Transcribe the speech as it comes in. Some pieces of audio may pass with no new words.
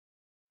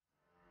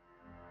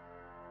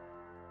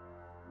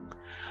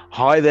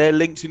Hi there,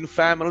 LinkedIn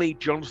family.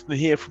 Jonathan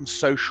here from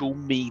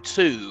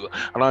SocialMeToo,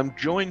 and I'm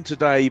joined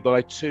today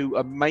by two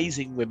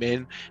amazing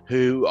women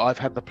who I've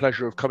had the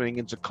pleasure of coming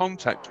into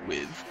contact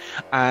with,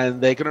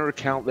 and they're going to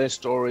recount their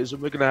stories,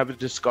 and we're going to have a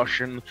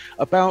discussion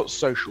about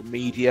social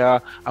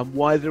media and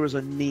why there is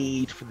a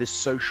need for this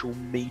social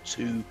Me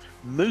Too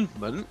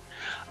movement.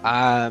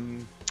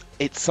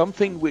 It's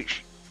something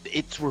which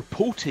it's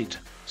reported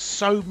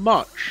so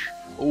much.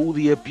 All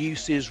the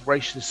abuses,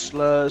 racist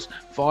slurs,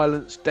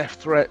 violence, death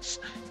threats,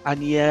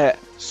 and yet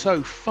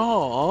so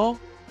far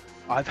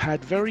I've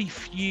had very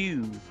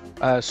few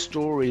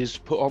stories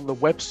put on the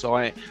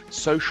website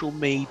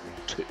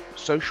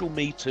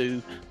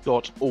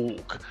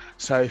socialmetoo.org.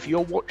 So if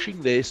you're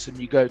watching this and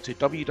you go to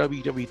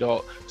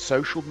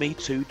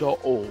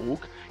www.socialmetoo.org,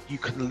 you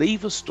can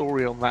leave a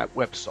story on that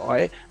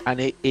website and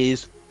it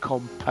is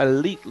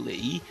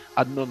completely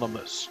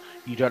anonymous.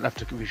 You don't have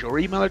to give us your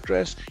email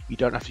address. You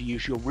don't have to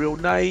use your real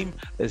name.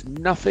 There's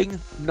nothing.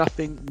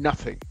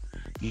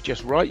 You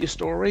just write your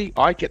story.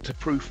 I get to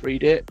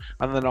proofread it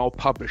and then I'll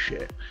publish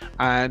it.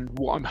 And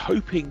what I'm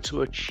hoping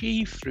to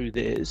achieve through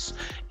this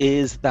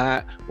is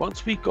that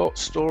once we've got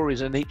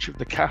stories in each of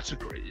the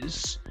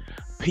categories,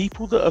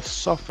 people that have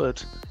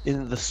suffered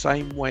in the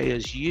same way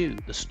as you,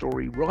 the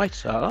story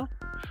writer,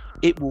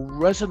 it will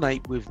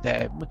resonate with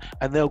them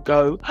and they'll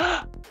go,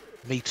 ah,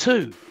 me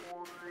too.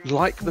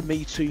 Like the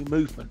Me Too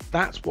movement.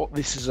 That's what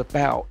this is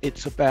about.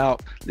 It's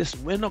about,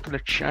 listen, we're not going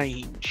to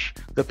change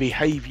the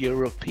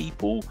behavior of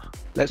people,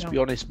 let's be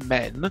honest,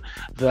 men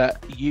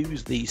that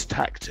use these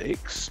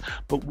tactics,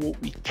 but what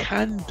we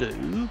can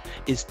do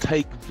is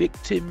take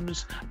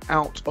victims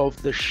out of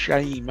the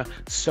shame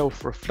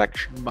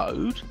self-reflection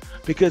mode,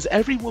 because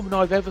every woman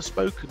I've ever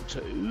spoken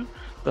to,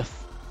 the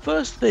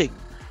first thing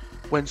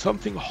when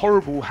something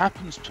horrible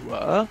happens to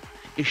her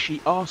is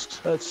she asks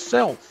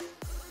herself,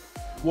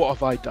 what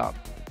have I done?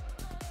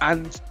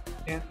 And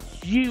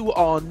you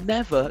are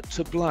never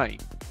to blame.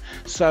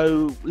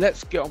 So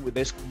let's get on with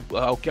this.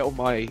 I'll get on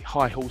my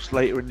high horse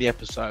later in the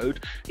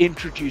episode.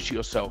 Introduce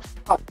yourself.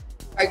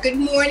 Good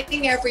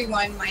morning,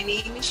 everyone. My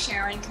name is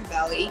Sharon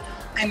Cavelli.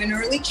 I'm an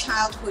early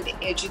childhood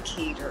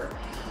educator.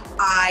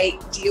 I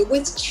deal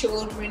with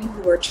children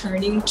who are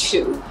turning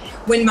 2.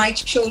 When my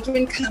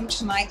children come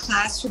to my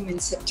classroom in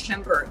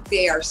September,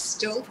 they are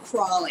still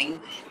crawling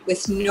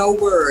with no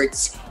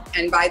words.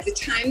 And by the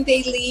time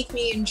they leave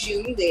me in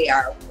June, they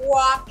are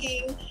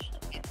walking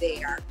and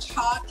they are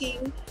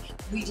talking.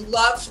 We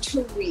love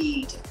to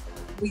read.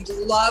 We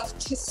love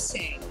to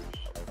sing.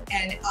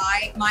 And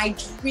my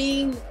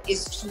dream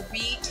is to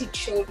read to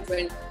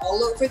children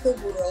all over the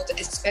world,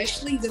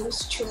 especially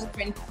those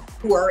children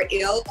who are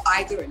ill,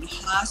 either in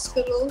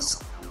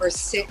hospitals or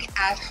sick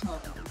at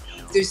home.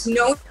 There's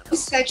no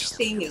such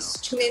thing as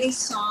too many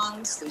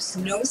songs. There's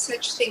no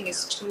such thing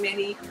as too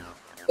many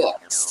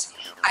books.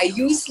 I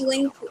use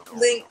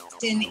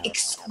LinkedIn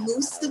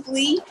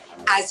exclusively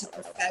as a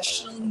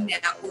professional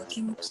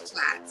networking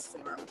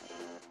platform.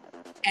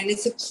 And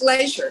it's a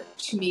pleasure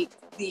to meet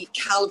the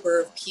caliber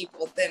of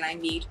people that I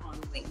meet on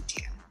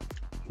LinkedIn.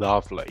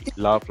 Lovely.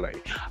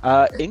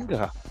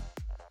 Inga.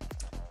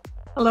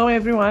 Hello,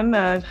 everyone.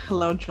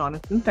 Hello,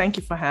 Jonathan. Thank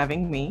you for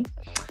having me.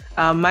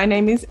 My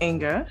name is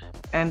Inga,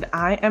 and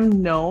I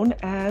am known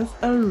as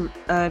a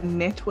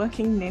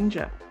networking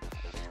ninja.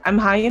 I'm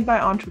hired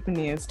by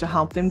entrepreneurs to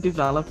help them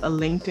develop a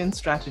LinkedIn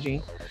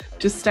strategy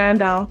to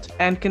stand out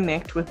and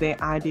connect with their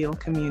ideal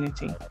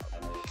community.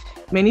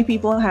 Many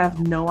people have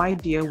no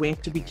idea where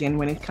to begin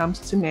when it comes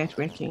to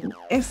networking,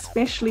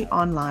 especially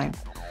online.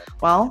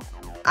 Well,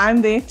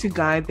 I'm there to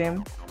guide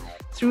them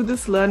through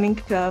this learning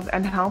curve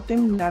and help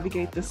them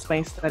navigate the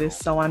space that is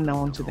so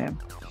unknown to them.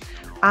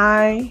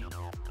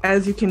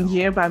 As you can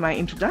hear by my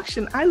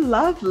introduction, I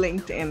love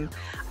LinkedIn.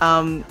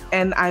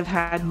 And I've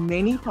had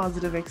many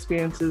positive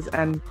experiences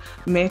and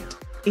met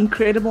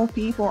incredible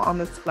people on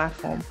this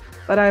platform.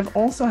 But I've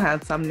also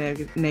had some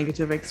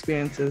negative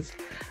experiences.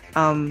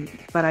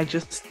 But I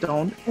just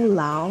don't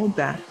allow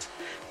that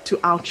to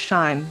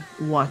outshine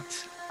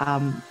what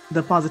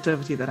the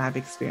positivity that I've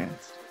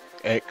experienced.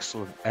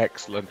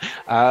 Excellent.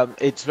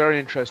 It's very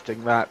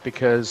interesting that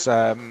because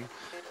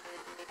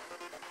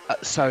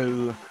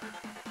so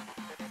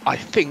I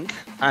think,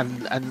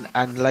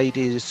 and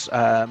ladies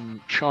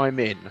chime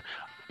in,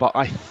 but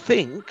I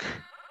think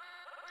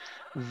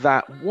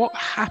that what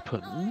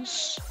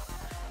happens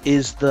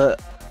is that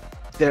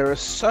there are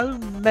so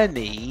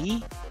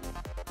many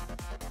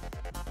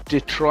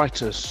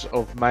detritus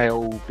of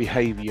male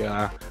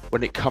behavior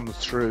when it comes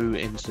through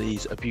into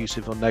these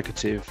abusive or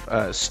negative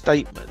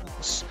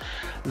statements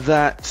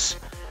that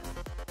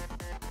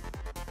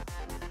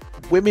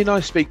women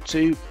I speak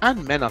to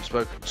and men I've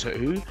spoken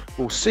to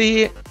will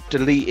see it,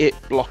 delete it,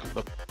 block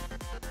them.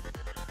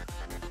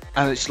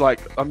 And it's like,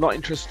 I'm not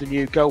interested in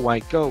you, go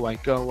away.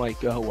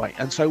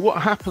 And so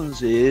what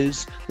happens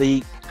is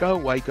the go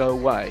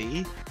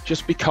away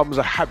just becomes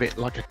a habit,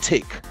 like a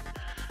tick.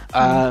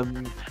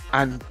 And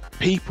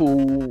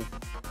people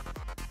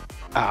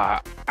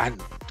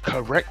and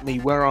correct me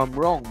where I'm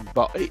wrong,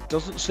 but it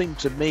doesn't seem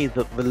to me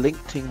that the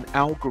LinkedIn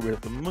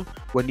algorithm,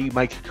 when you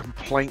make a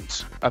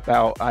complaint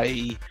about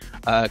a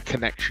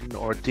connection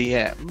or a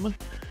DM,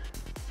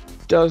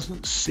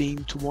 doesn't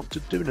seem to want to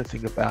do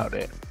anything about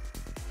it.